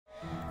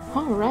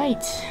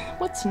Alright,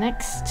 what's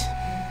next?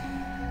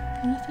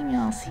 Anything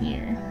else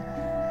here?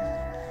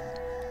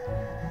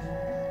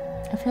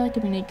 I feel like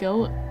I'm gonna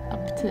go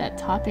up to that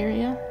top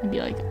area and be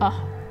like,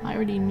 oh, I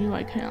already knew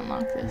I could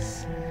unlock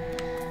this.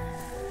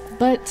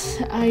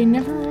 But I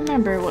never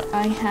remember what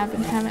I have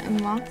and haven't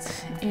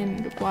unlocked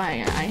and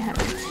why I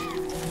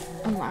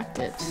haven't unlocked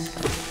it.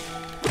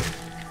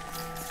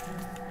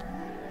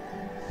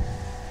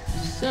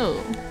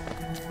 So,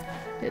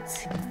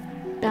 it's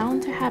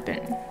bound to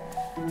happen.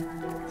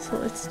 So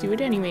let's do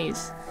it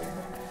anyways.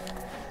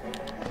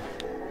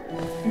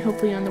 And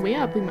hopefully on the way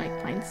up we might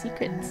find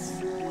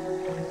secrets.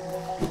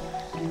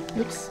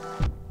 Oops.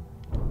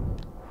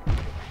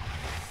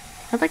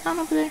 Have I gone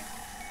over there?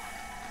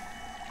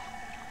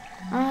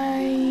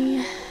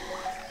 I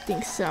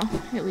think so.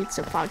 It leads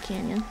to Fog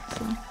Canyon,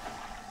 so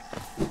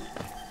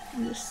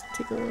I'll just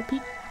take a little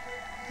peek.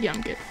 Yeah,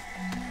 I'm good.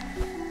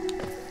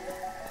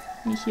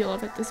 Let me heal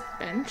up at this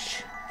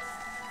bench.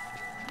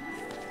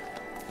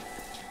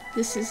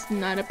 This is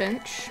not a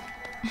bench.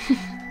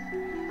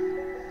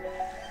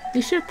 They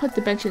should have put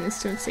the bench in the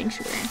stone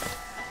sanctuary.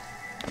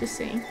 Just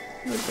saying.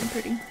 It would have been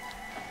pretty.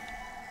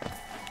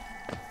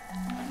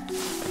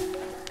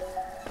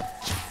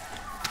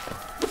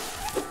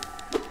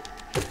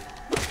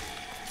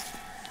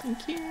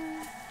 Thank you.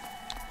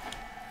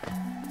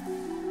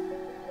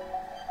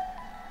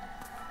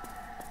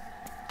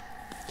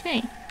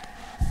 Okay.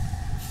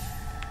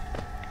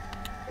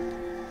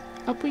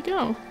 Up we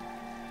go.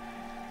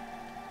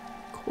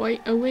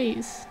 Quite a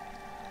ways.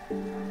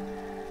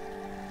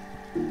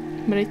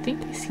 But I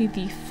think I see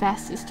the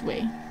fastest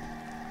way.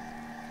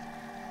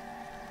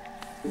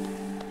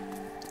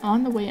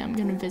 On the way I'm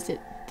gonna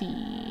visit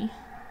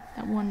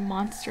that one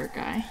monster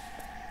guy.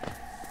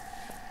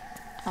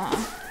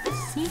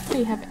 See if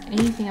they have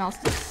anything else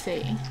to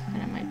say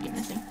that I might be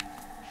missing.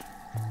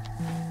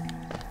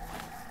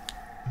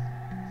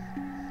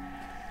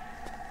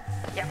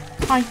 Yeah.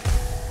 Hi.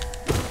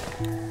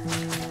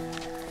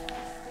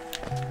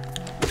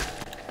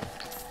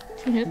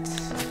 Two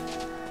hits.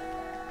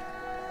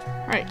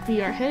 Alright,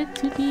 we are headed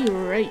to the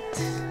right.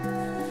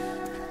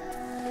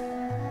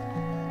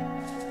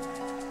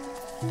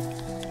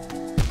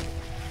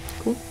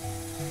 Cool.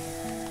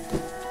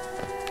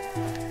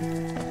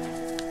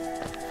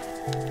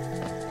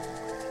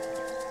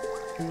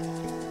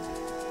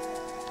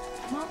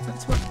 Well,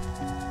 that's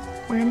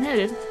where I'm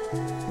headed.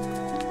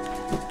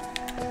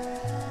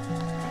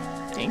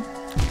 Dang.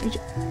 Reach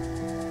it.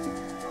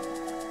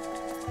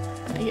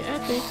 I get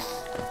epic.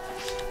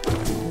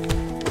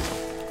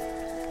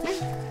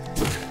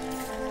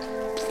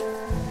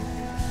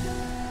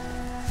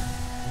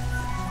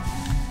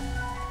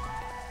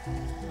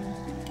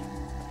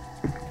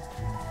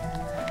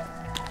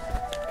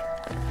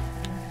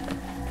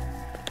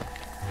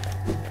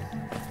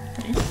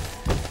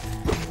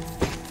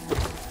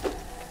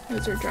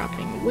 Those are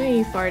dropping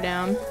way far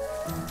down.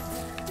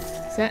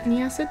 Is that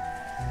any acid?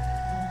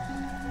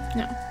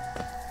 No.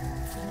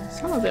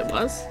 Some of it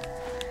was,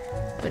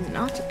 but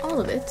not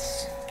all of it.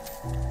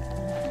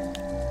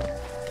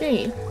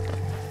 Okay.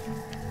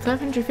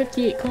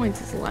 558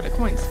 coins is a lot of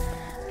coins.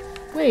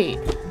 Wait.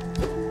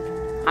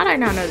 How did I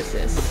not notice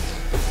this?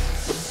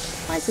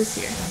 Why is this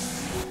here?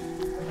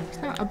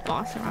 There's not a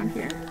boss around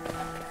here.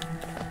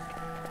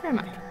 Where am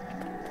I?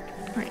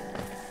 Alright.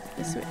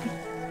 This way.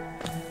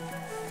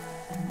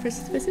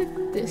 First visit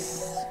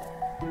this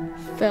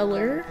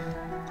feller.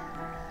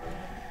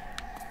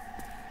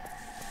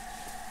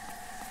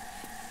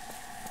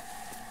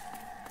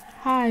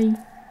 Hi.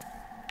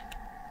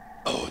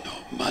 Oh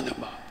no,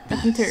 Manama. The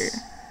hunter.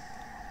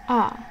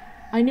 Ah,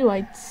 I knew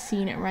I'd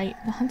seen it right.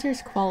 The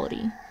hunter's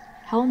quality.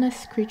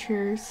 Hellness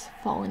creatures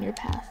fall in your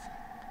path.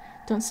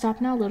 Don't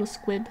stop now, little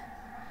squib.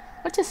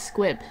 What's a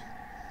squib?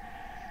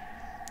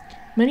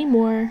 Many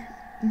more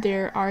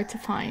there are to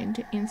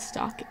find and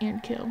stalk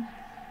and kill.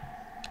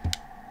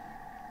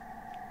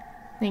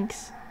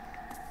 Thanks.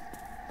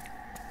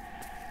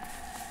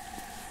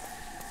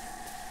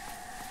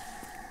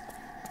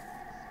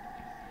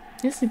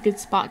 This is a good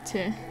spot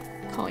to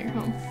call your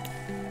home.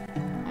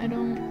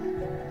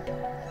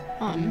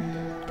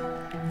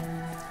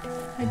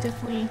 I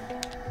definitely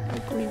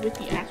agree with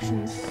the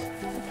actions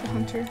of the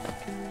hunter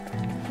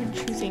when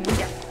choosing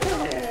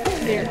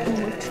their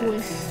home of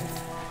choice.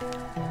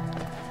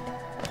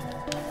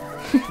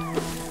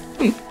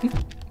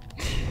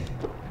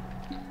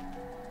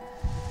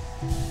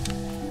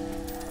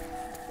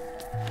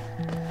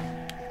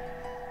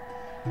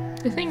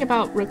 The thing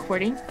about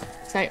recording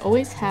is I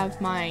always have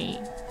my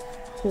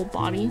whole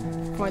body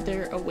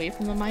farther away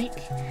from the mic,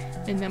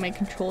 and then my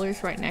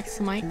controller's right next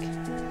to the mic.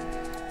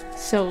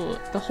 So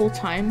the whole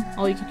time,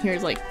 all you can hear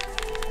is like,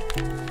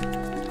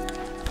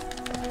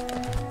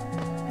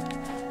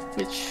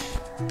 which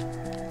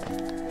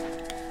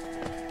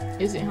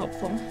isn't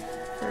helpful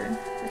for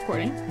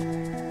recording.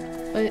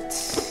 But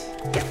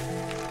yeah,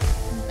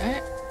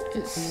 that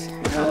is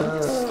how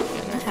it's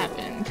gonna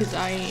happen, because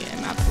I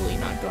am absolutely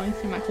not going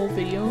through my whole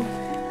video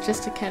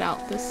just to cut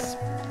out the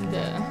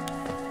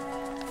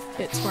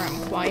bits where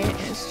I'm quiet,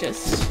 and it's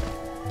just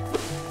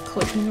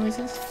clicking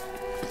noises.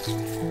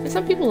 And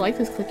some people like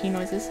those clicking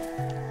noises.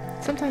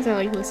 Sometimes I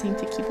like listening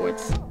to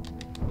keyboards.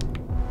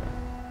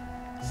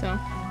 So,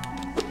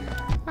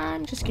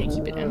 I'm just gonna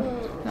keep it in.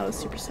 That was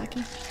super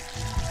sucky.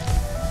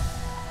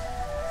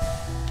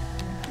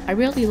 I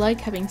really like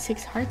having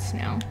 6 hearts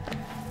now.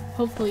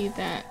 Hopefully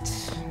that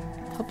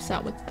helps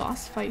out with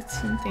boss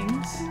fights and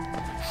things.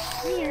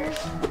 Come here.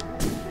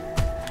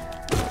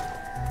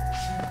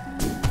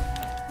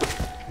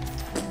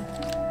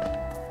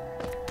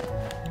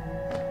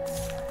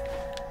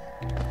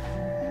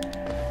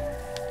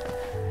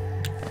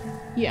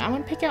 Yeah, I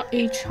want to pick out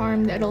a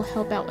charm that'll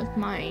help out with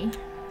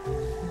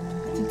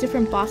the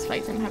different boss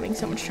fights I'm having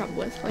so much trouble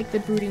with, like the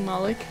Brooding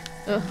Moloch.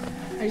 Ugh,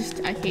 I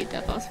hate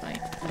that boss fight.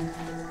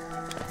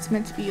 It's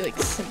meant to be like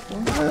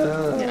simple.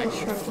 Yeah, I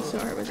struggle so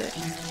hard with it.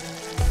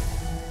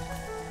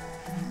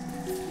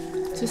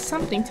 Just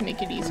something to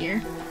make it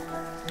easier.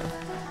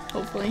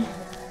 Hopefully.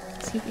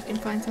 Let's see if we can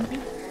find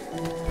something.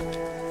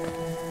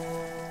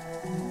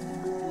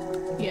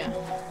 Yeah,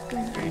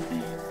 going the right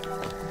way.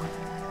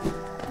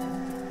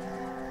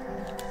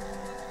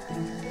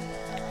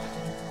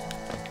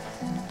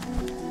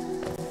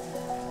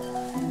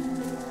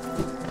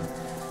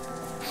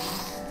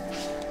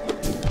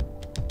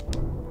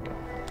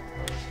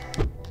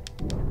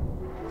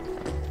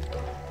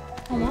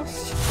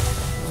 Almost.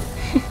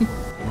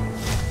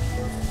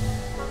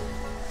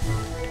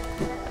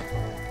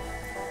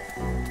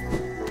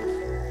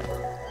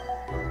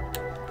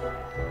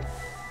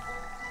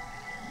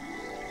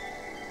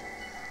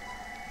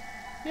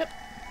 Yep,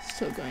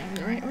 still going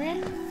the right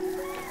way.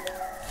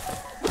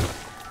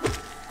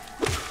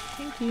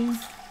 Thank you.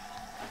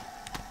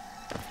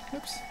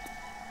 Oops.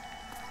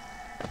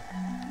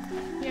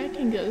 Yeah, I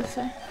can go this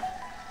way.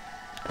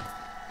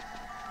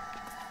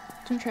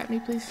 Don't trap me,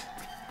 please.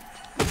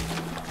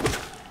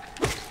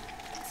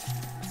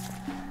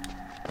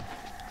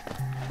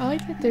 I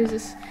like that there's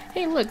this.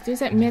 Hey, look, there's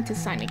that Mato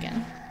sign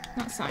again.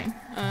 Not sign.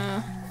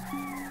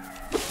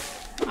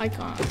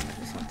 Icon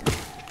or something.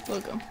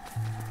 Logo.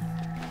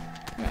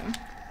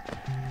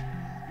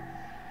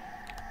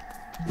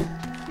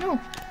 No.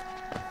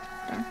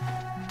 Darn.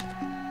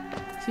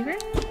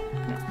 Secret?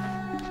 No.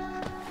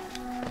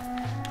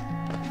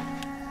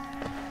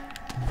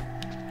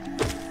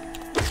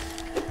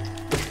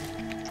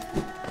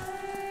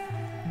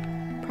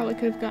 Probably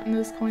could have gotten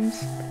those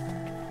coins.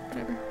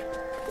 Whatever.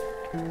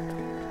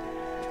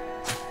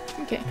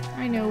 Okay,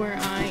 I know where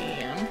I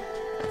am.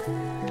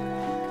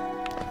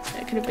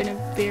 That could have been a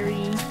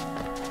very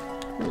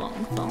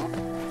long fall.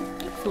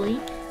 Thankfully,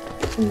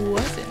 it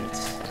wasn't.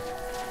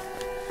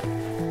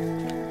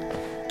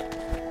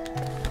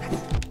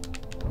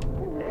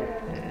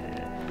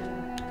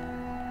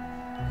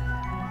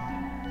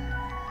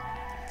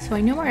 So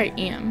I know where I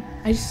am.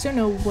 I just don't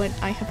know what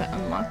I haven't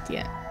unlocked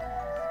yet.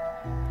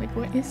 Like,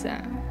 what is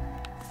that? I'm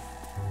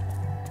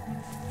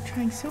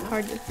trying so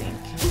hard to think.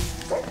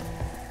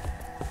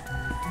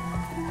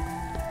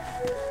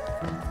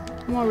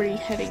 I'm already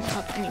heading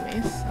up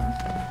anyways, so.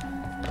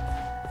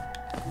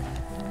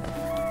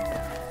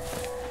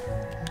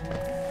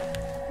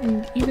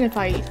 And even if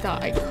I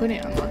thought I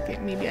couldn't unlock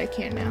it, maybe I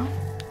can now.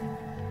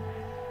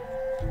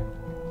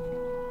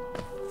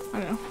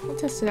 I don't know. We'll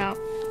test it out.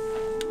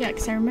 Yeah,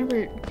 because I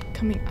remember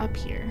coming up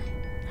here.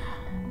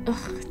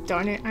 Ugh,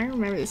 darn it. I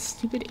remember this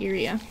stupid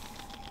area.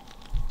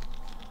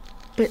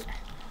 But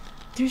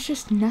there's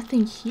just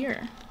nothing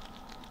here.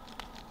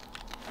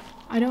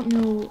 I don't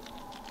know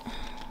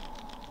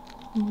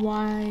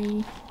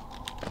why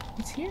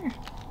it's here.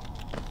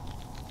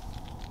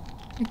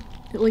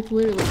 Like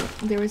literally,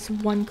 there was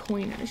one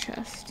coin in a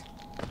chest.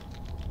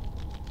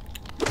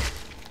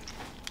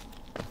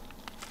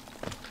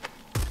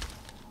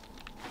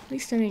 At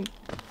least I didn't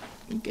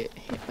get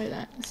hit by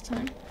that this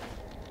time.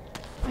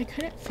 I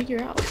couldn't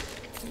figure out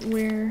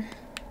where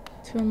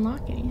to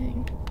unlock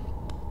anything.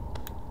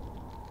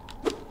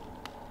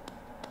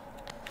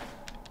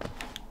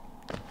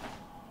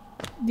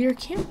 There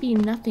can't be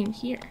nothing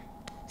here.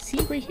 See,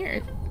 right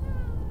here.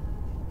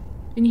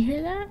 Can you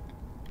hear that?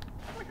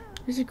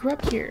 There's a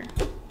grub here.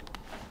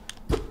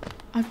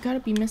 I've got to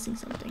be missing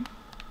something.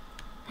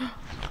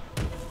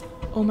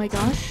 Oh my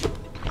gosh.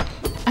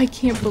 I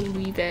can't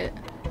believe it.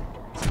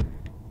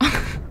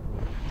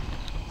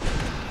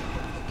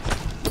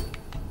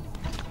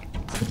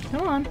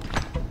 Come on.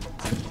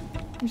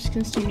 I'm just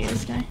gonna stay near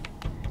this guy.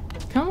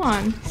 Come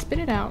on, spit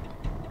it out.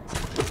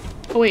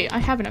 Oh wait, I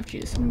have enough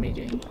juice. What am I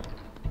doing?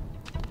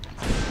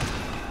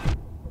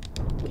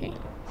 Okay.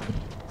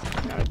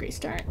 Not a great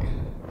start.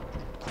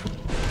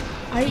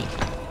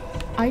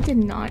 I did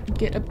not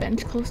get a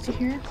bench close to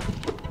here.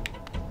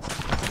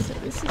 So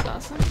this is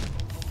awesome.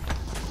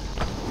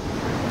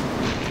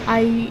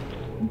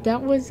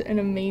 That was an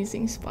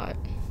amazing spot.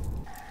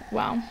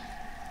 Wow.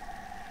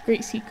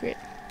 Great secret.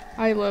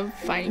 I love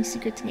finding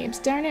secrets in games.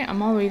 Darn it,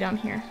 I'm all the way down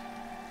here.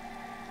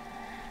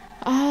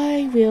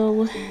 I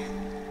will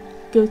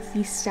go to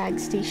the stag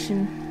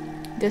station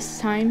this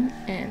time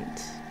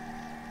and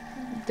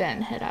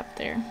then head up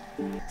there.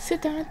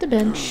 Sit down at the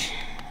bench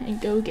and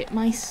go get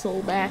my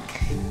soul back,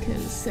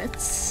 because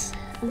that's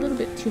a little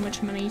bit too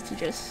much money to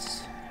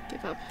just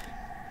give up.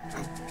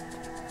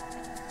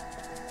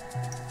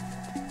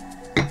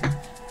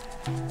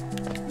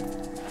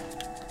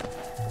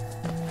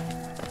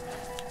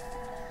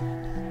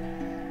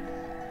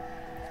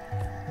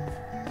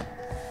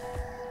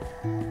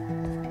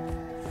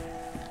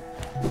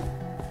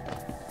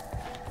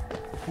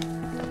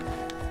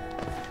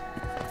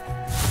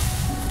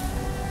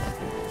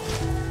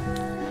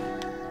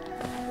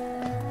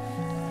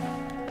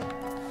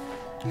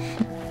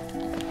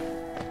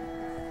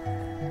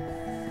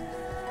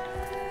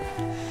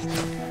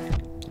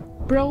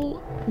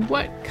 Bro,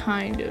 what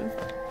kind of...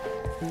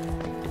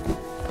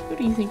 Who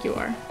do you think you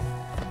are?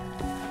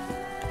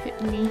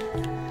 Hitting me.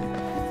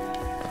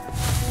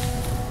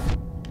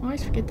 I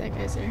always forget that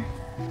guy's there.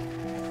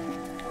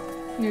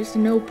 And there's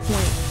no point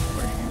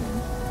for him,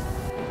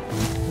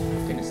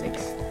 for goodness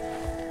sakes,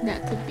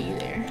 not to be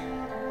there.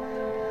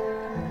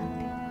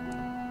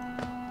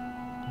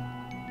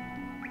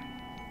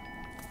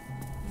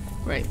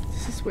 Right,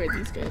 this is where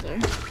these guys are.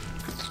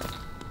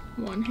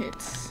 One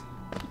hits.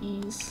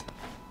 Ease.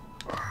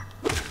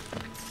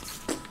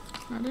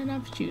 Not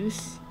enough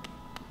juice.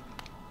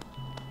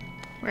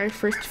 Where I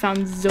first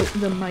found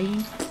the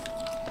Mighty.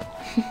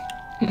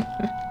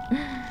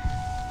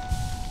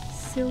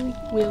 Silly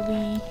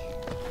Willy.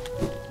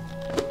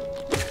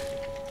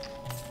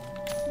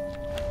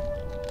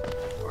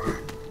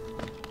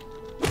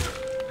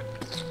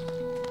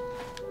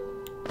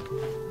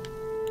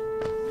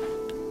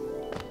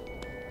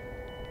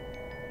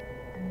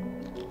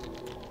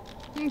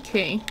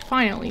 Okay,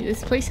 finally,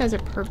 this place has a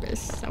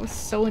purpose. That was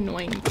so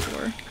annoying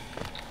before.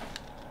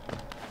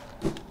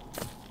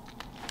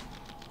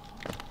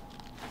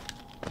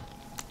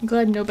 I'm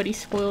glad nobody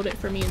spoiled it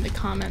for me in the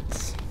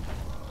comments,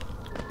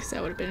 because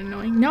that would have been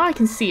annoying. Now I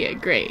can see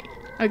it. Great.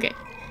 Okay.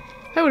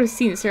 If I would have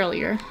seen this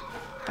earlier,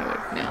 I would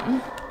have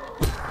known.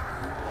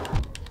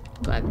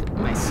 I'm glad that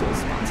my soul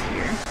spawns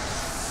here.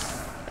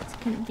 It's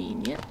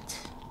convenient.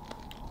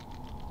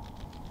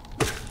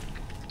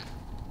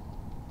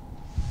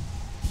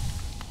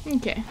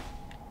 Okay.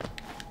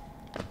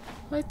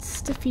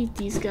 Let's defeat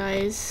these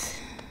guys.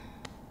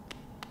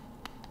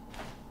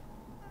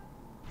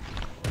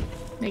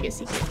 Make a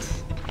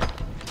secret.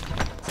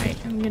 Alright,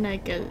 I'm gonna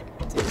go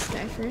to this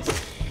guy first.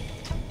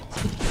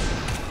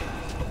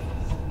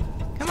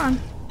 Come on.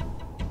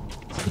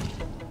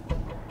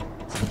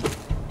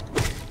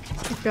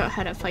 I forgot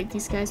how to fight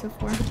these guys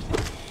before,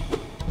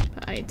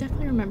 but I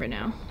definitely remember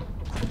now.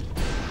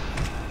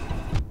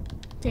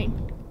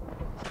 Dang.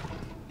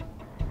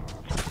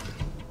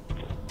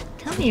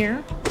 Come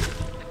here.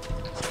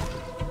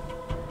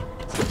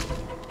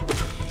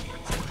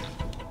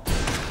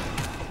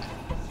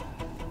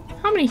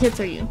 How many hits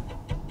are you?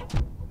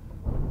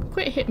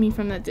 Quit hit me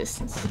from that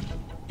distance.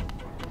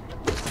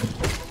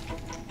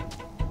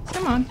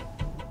 Come on.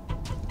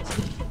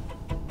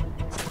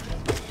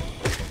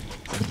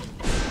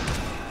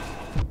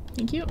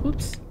 Thank you.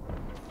 Oops.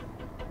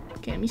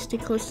 Okay, let me stay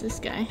close to this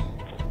guy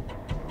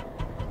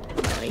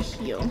while I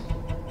heal.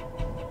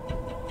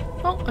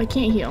 Oh, I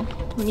can't heal.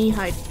 Let me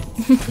hide.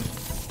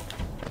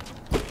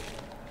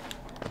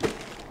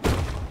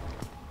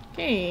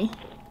 Okay.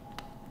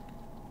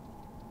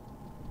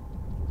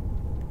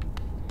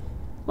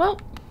 Well,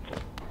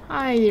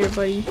 hi there,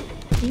 buddy.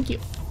 Thank you.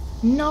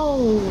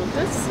 No,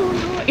 that's so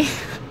annoying.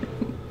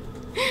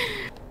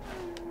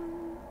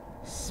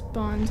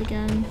 Spawned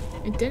again.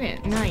 It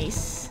didn't.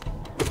 Nice.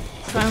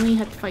 So I only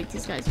had to fight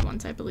these guys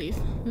once, I believe.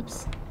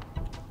 Oops.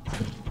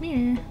 Come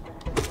here.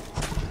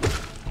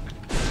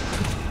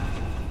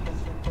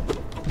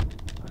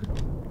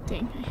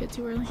 Dang, I hit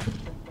too early.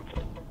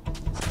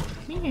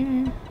 Come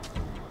here.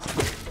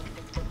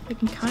 I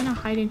can kind of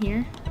hide in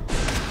here,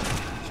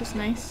 which is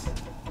nice.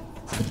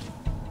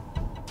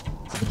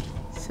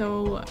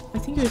 So I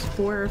think it was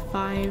 4 or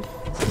 5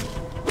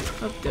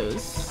 of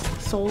those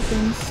soul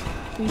things.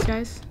 These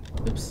guys.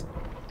 Oops.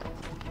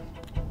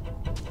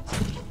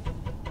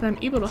 But I'm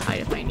able to hide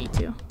if I need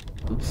to.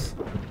 Oops.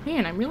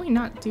 Man, I'm really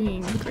not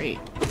doing great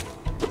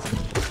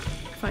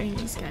fighting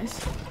these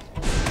guys.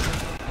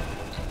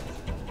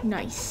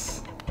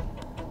 Nice.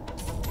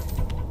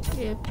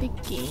 Epic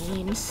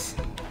games.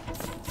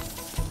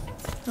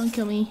 Don't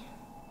kill me.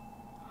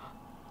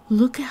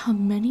 Look at how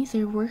many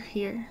there were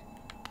here.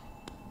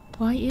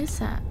 Why is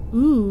that?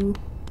 Ooh.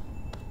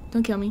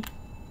 Don't kill me.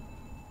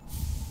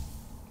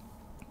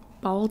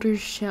 Baldur's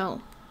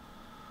Shell.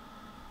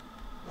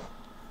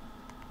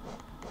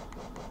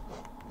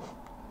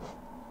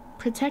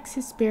 Protects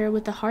its bearer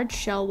with a hard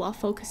shell while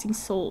focusing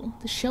soul.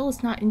 The shell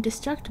is not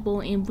indestructible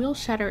and will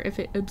shatter if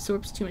it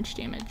absorbs too much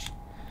damage.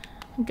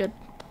 I'm good.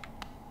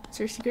 Is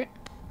there a secret?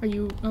 Are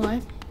you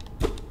alive?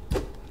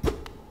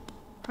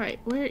 Alright,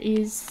 where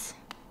is...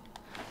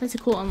 That's a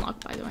cool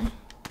unlock, by the way.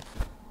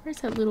 Where's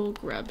that little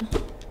grub?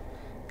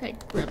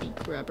 That grubby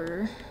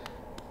grubber.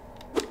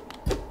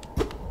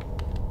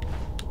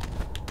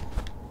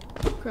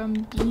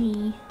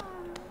 Grumbini.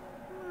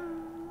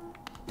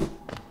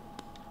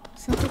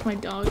 Sounds like my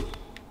dog.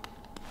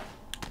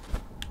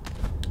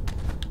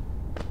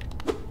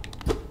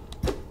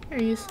 There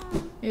he is.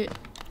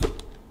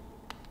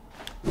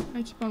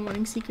 I keep on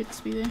wanting secrets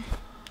to be there.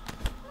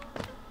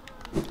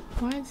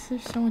 Why is there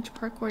so much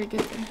parkour to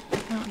get there? I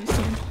don't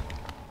understand.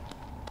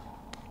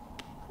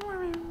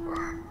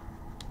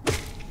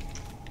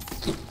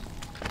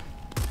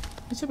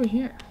 What's over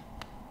here?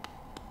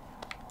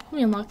 Let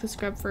me unlock this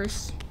grub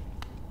first.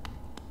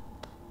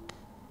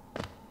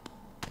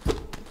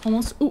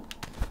 Almost. Ooh.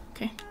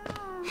 Okay.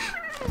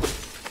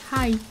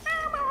 Hi.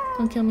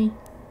 Don't kill me.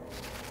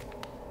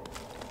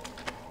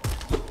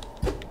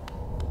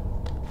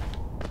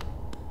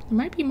 There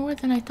might be more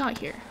than I thought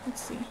here.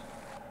 Let's see.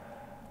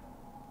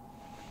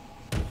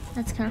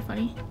 That's kind of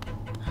funny.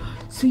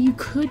 So you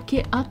could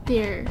get up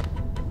there.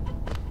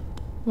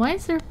 Why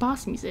is there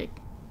boss music?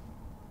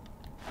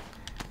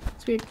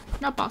 It's weird.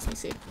 Not boss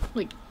music.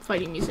 Like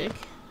fighting music.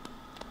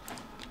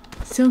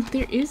 So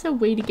there is a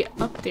way to get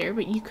up there,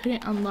 but you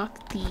couldn't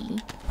unlock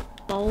the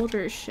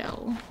boulder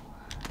shell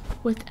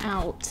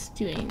without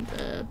doing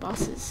the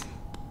bosses.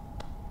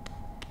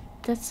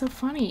 That's so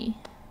funny.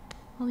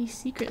 All these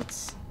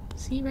secrets.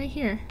 See right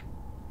here.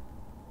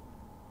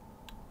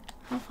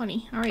 How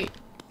funny. Alright.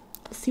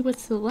 Let's see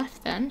what's to the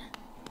left then.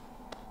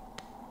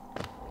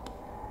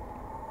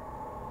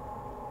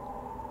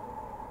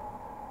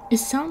 It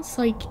sounds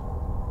like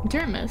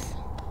Dartmouth.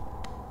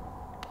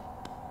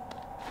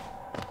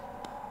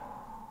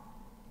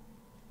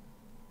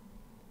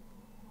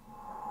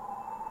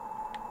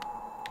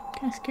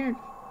 Kinda scared.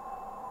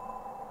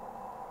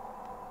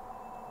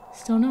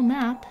 Still no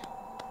map.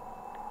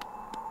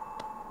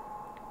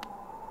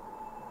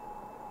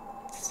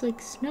 It's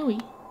like snowy.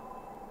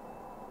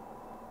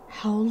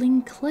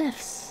 Howling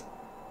cliffs.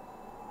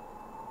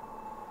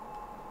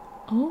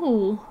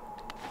 Oh.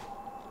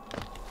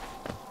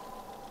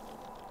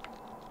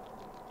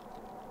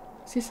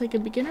 Is this like a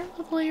beginner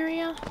level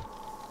area?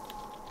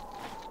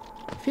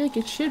 I feel like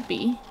it should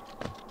be.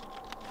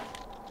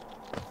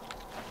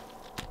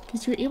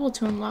 Because you're able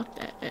to unlock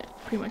that at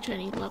pretty much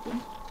any level.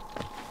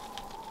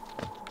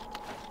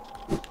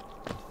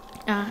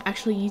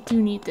 Actually, you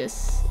do need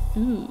this.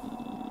 Ooh.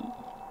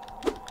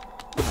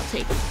 I'll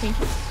take it. Thank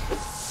you.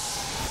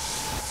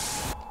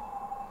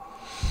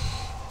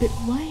 But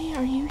why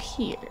are you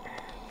here?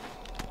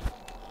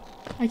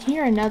 I can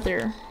hear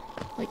another,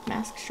 like,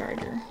 mask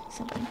shard or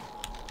something.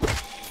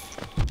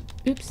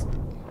 Oops.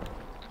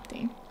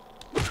 Dang.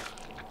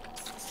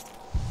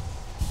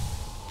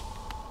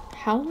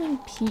 Howling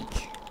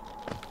Peak.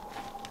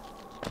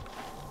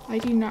 I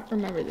do not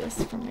remember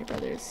this from my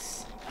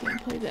brother's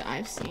gameplay that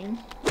I've seen.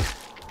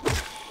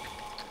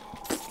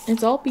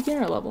 It's all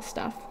beginner level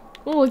stuff.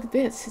 Oh, look at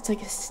this. It's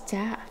like a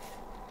staff.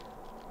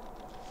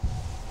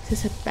 Is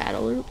this a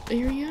battle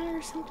area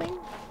or something?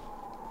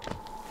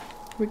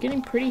 We're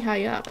getting pretty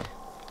high up.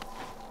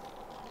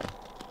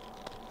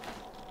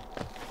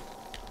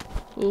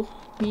 Ooh,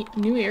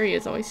 new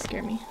areas always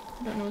scare me.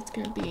 I don't know what's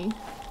gonna be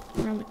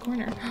around the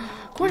corner.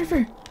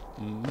 Cornifer!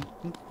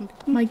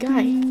 My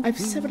guy, I have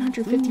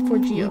 754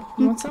 geo.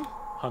 You want some?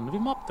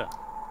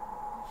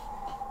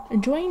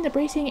 Enjoying the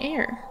bracing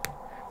air.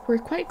 We're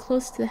quite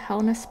close to the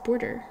Hellenist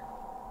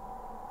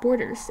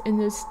borders and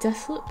those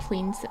desolate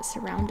plains that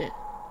surround it.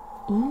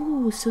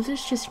 Ooh, so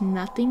there's just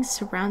nothing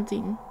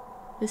surrounding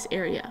this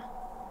area.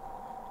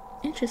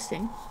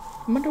 Interesting.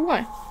 I wonder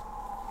why.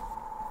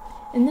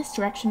 In this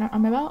direction,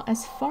 I'm about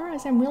as far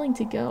as I'm willing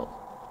to go.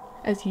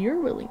 As you're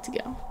willing to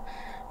go.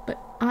 But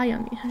I,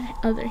 on the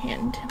other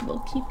hand, will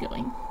keep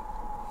going.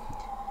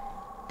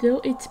 Though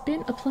it's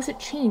been a pleasant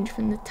change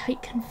from the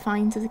tight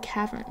confines of the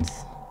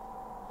caverns.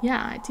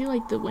 Yeah, I do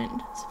like the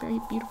wind. It's very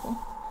beautiful.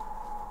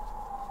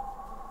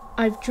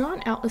 I've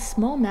drawn out a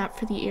small map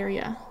for the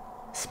area.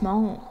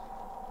 Small.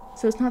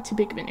 So it's not too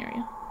big of an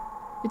area.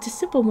 It's a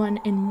simple one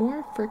and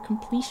more for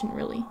completion,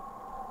 really.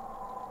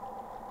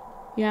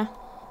 Yeah.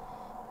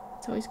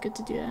 It's always good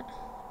to do that.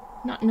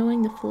 Not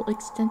knowing the full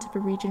extent of a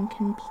region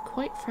can be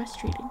quite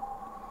frustrating.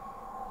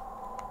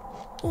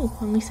 Oh,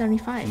 only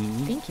 75.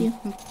 Thank you.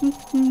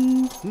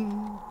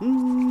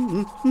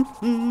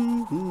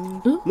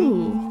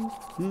 Ooh.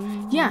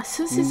 Yeah,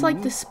 so this is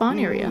like the spawn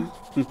area.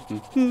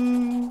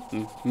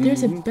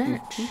 There's a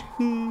bench.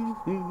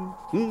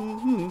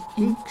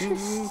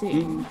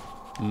 Interesting.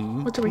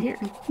 What's over here?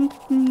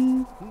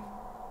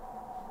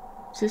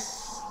 Is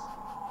this...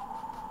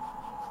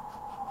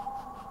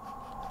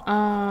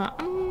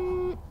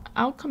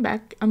 I'll come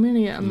back. I'm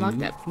gonna unlock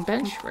that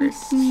bench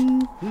first.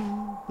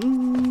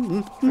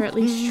 Or at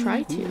least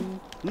try to.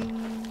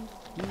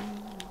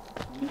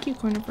 Thank you,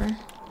 Cornifer.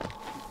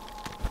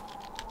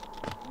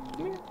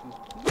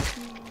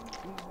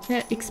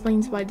 That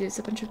explains why there's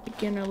a bunch of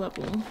beginner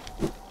level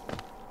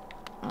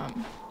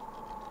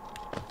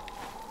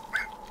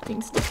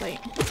things to fight.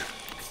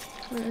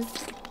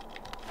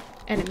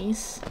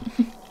 Enemies.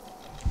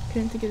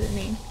 Couldn't think of the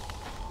name.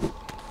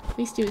 At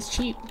least it was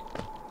cheap.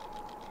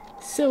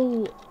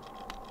 So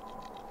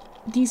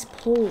these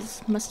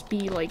poles must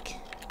be like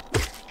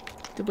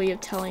the way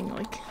of telling,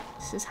 like,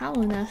 this is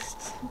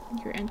Hellenist.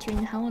 You're entering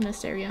the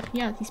Hellenist area.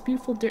 Yeah, these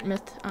beautiful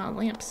Dartmouth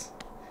lamps.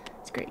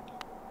 It's great.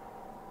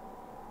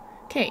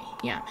 Okay,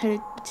 yeah, I'm headed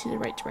to the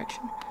right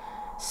direction.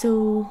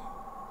 So,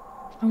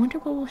 I wonder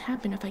what will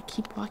happen if I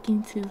keep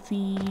walking to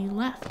the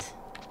left.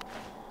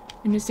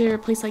 And is there a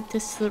place like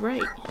this to the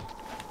right?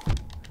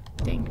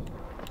 Dang.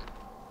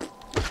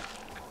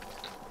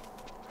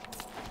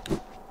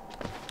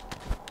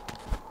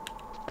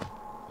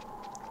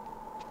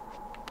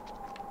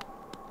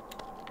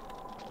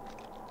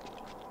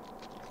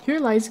 Here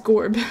lies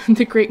Gorb,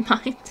 the great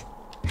mind.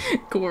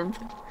 Gorb.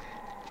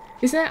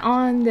 Is that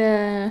on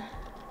the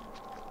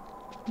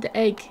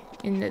egg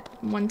in the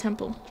one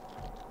temple?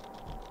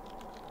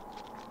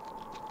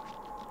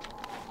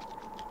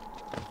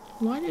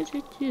 Why did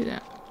it do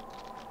that?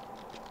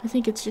 I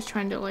think it's just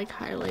trying to like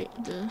highlight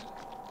the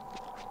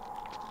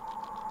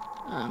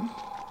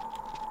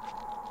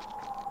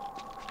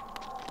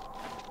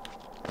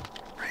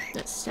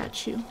that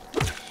statue.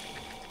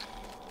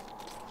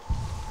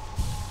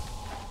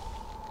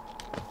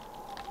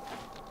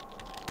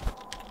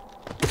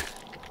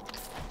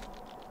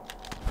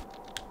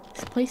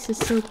 This place is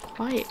so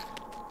quiet.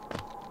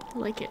 I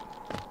like it.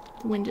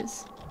 The wind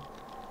is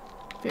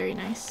very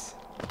nice.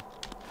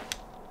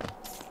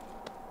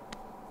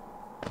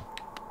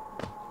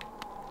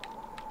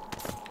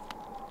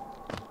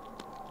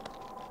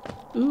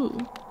 Ooh.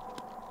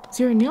 Is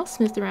there a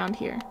nailsmith around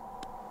here?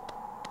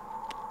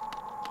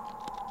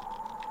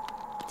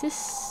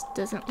 This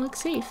doesn't look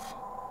safe.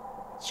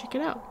 Let's check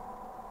it out.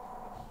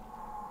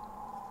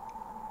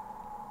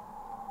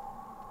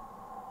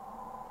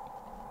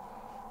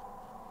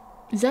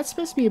 Is that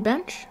supposed to be a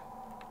bench?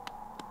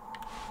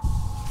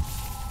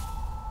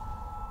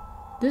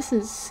 This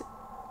is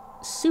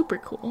super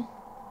cool.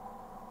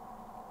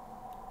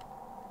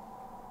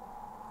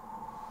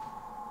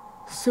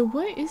 So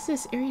what is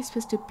this area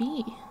supposed to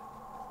be?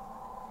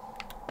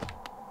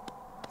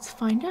 Let's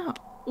find out.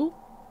 Ooh.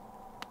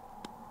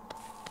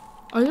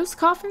 Are those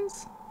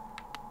coffins?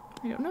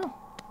 I don't know.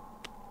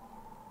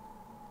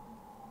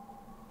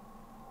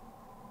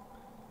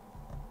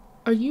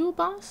 Are you a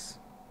boss?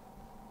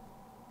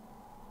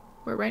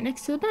 We're right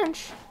next to the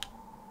bench.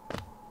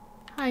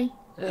 Hi.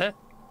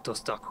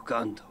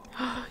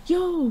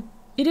 Yo!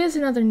 It is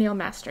another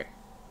Nailmaster.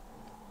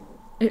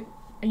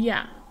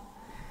 Yeah.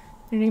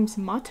 Their name's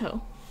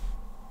Mato.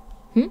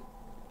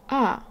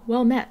 Ah,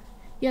 well met.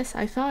 Yes,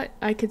 I thought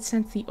I could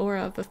sense the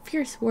aura of a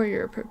fierce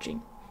warrior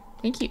approaching.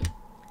 Thank you.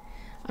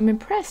 I'm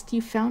impressed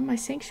you found my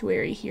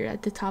sanctuary here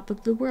at the top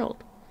of the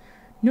world.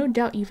 No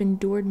doubt you've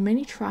endured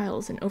many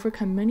trials and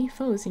overcome many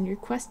foes in your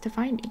quest to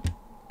find me.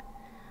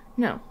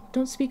 No,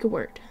 don't speak a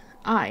word.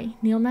 I,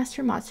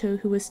 Nailmaster Mato,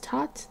 who was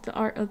taught the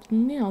art of the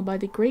nail by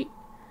the great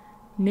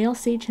nail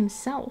sage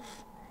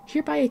himself,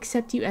 hereby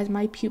accept you as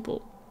my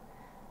pupil.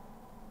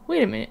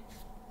 Wait a minute.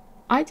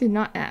 I did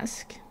not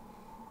ask.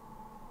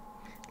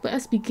 Let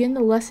us begin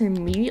the lesson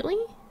immediately?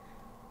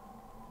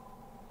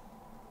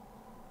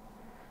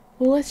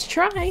 Well, let's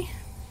try.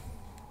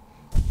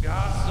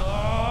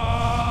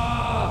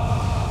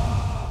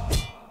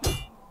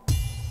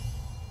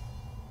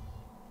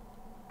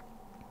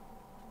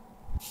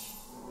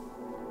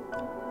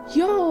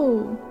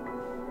 Yo!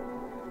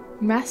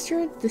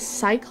 Master the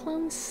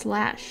Cyclone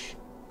Slash.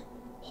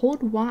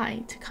 Hold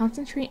Y to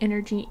concentrate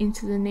energy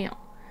into the nail.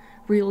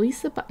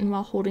 Release the button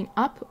while holding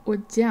up or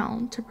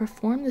down to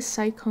perform the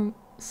Cyclone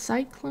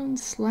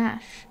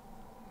Slash.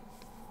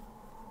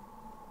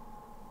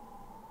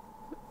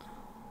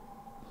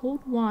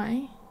 Hold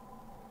Y.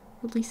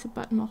 Release the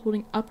button while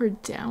holding up or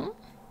down?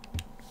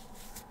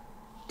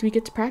 Do we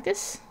get to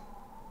practice?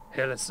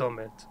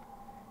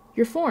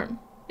 Your form.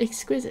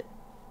 Exquisite.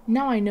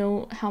 Now I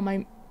know how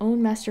my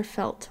own master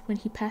felt when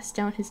he passed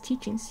down his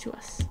teachings to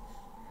us.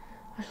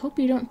 I hope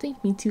you don't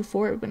think me too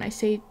forward when I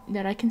say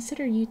that I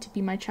consider you to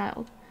be my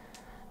child.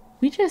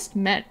 We just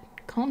met.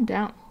 Calm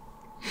down.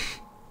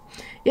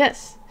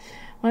 Yes,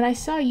 when I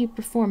saw you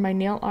perform my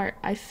nail art,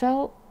 I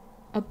felt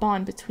a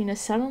bond between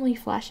us suddenly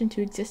flash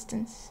into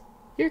existence.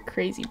 You're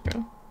crazy,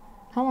 bro.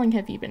 How long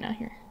have you been out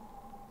here?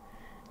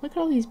 Look at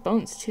all these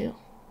bones, too.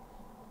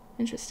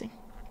 Interesting.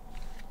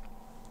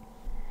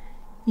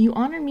 You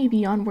honor me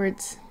beyond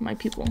words, my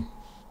pupil.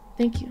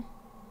 Thank you.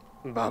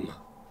 Bama.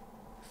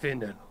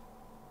 Finel.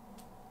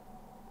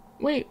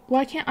 Wait,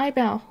 why can't I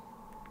bow?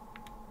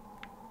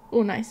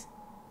 Oh, nice.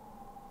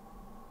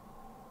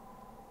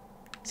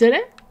 Is that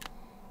it?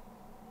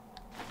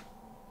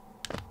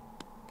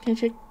 Can I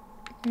check?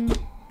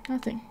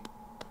 Nothing.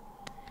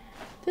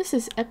 This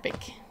is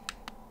epic.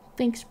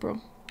 Thanks,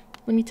 bro.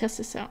 Let me test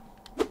this out.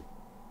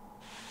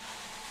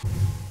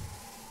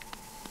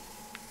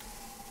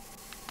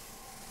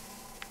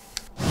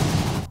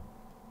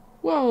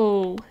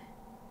 Whoa.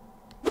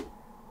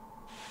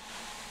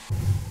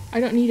 I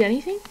don't need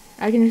anything?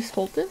 I can just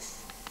hold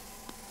this?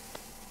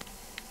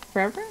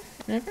 Forever?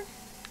 Never?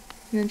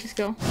 And then just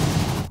go.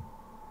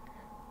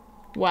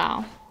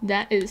 Wow.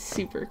 That is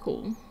super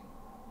cool.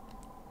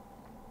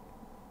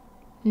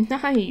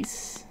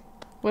 Nice.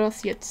 What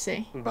else do you have to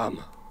say?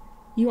 Bama.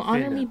 You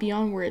honor me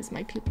beyond words,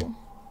 my pupil.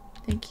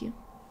 Thank you.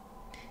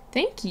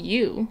 Thank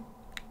you?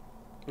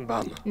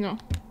 Bama. No.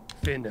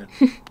 Finel.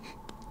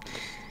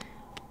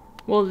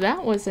 Well,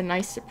 that was a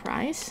nice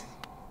surprise.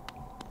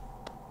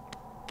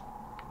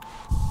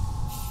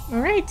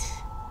 Alright.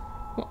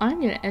 Well, I'm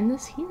going to end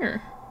this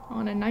here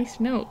on a nice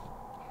note.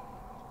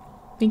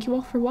 Thank you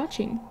all for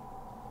watching.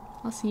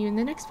 I'll see you in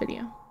the next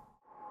video.